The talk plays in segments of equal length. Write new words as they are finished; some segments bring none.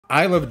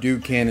I love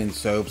Cannon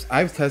soaps.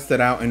 I've tested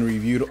out and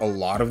reviewed a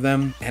lot of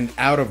them, and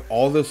out of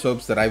all the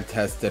soaps that I've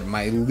tested,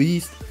 my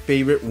least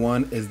favorite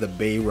one is the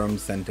Bay Rum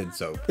scented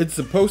soap. It's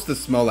supposed to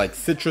smell like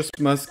citrus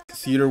musk,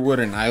 cedarwood,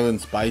 and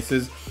island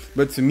spices,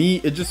 but to me,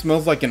 it just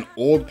smells like an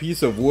old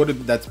piece of wood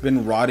that's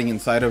been rotting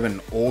inside of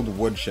an old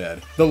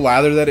woodshed. The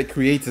lather that it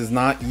creates is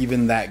not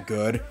even that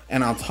good,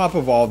 and on top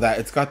of all that,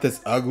 it's got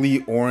this ugly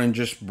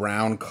orangish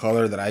brown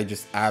color that I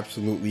just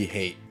absolutely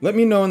hate. Let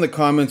me know in the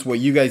comments what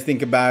you guys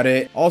think about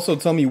it. Also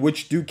tell me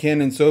which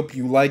Cannon soap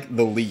you like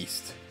the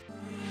least.